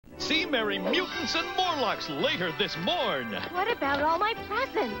see merry mutants and Morlocks later this morn. What about all my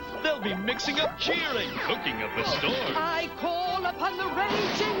presents? They'll be mixing up cheer and cooking up a storm. I call upon the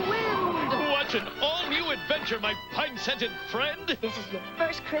raging wind. Watch an all-new adventure, my pine-scented friend. This is your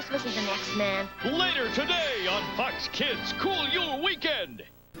first Christmas as an X-Man. Later today on Fox Kids' Cool Yule Weekend.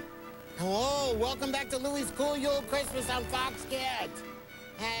 Hello, welcome back to Louie's Cool Yule Christmas on Fox Kids.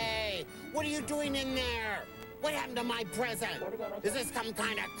 Hey, what are you doing in there? What happened to my present? Is this some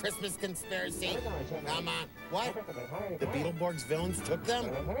kind of Christmas conspiracy? Come on. What? The Beetleborgs villains took them?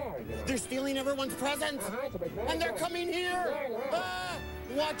 They're stealing everyone's presents? And they're coming here?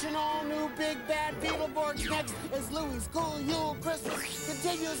 Watch an all-new Big Bad Beetleborgs next as Louie's Cool Yule Christmas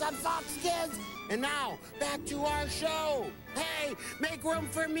continues on Fox Kids. And now, back to our show. Hey, make room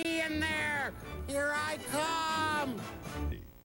for me in there. Here I come.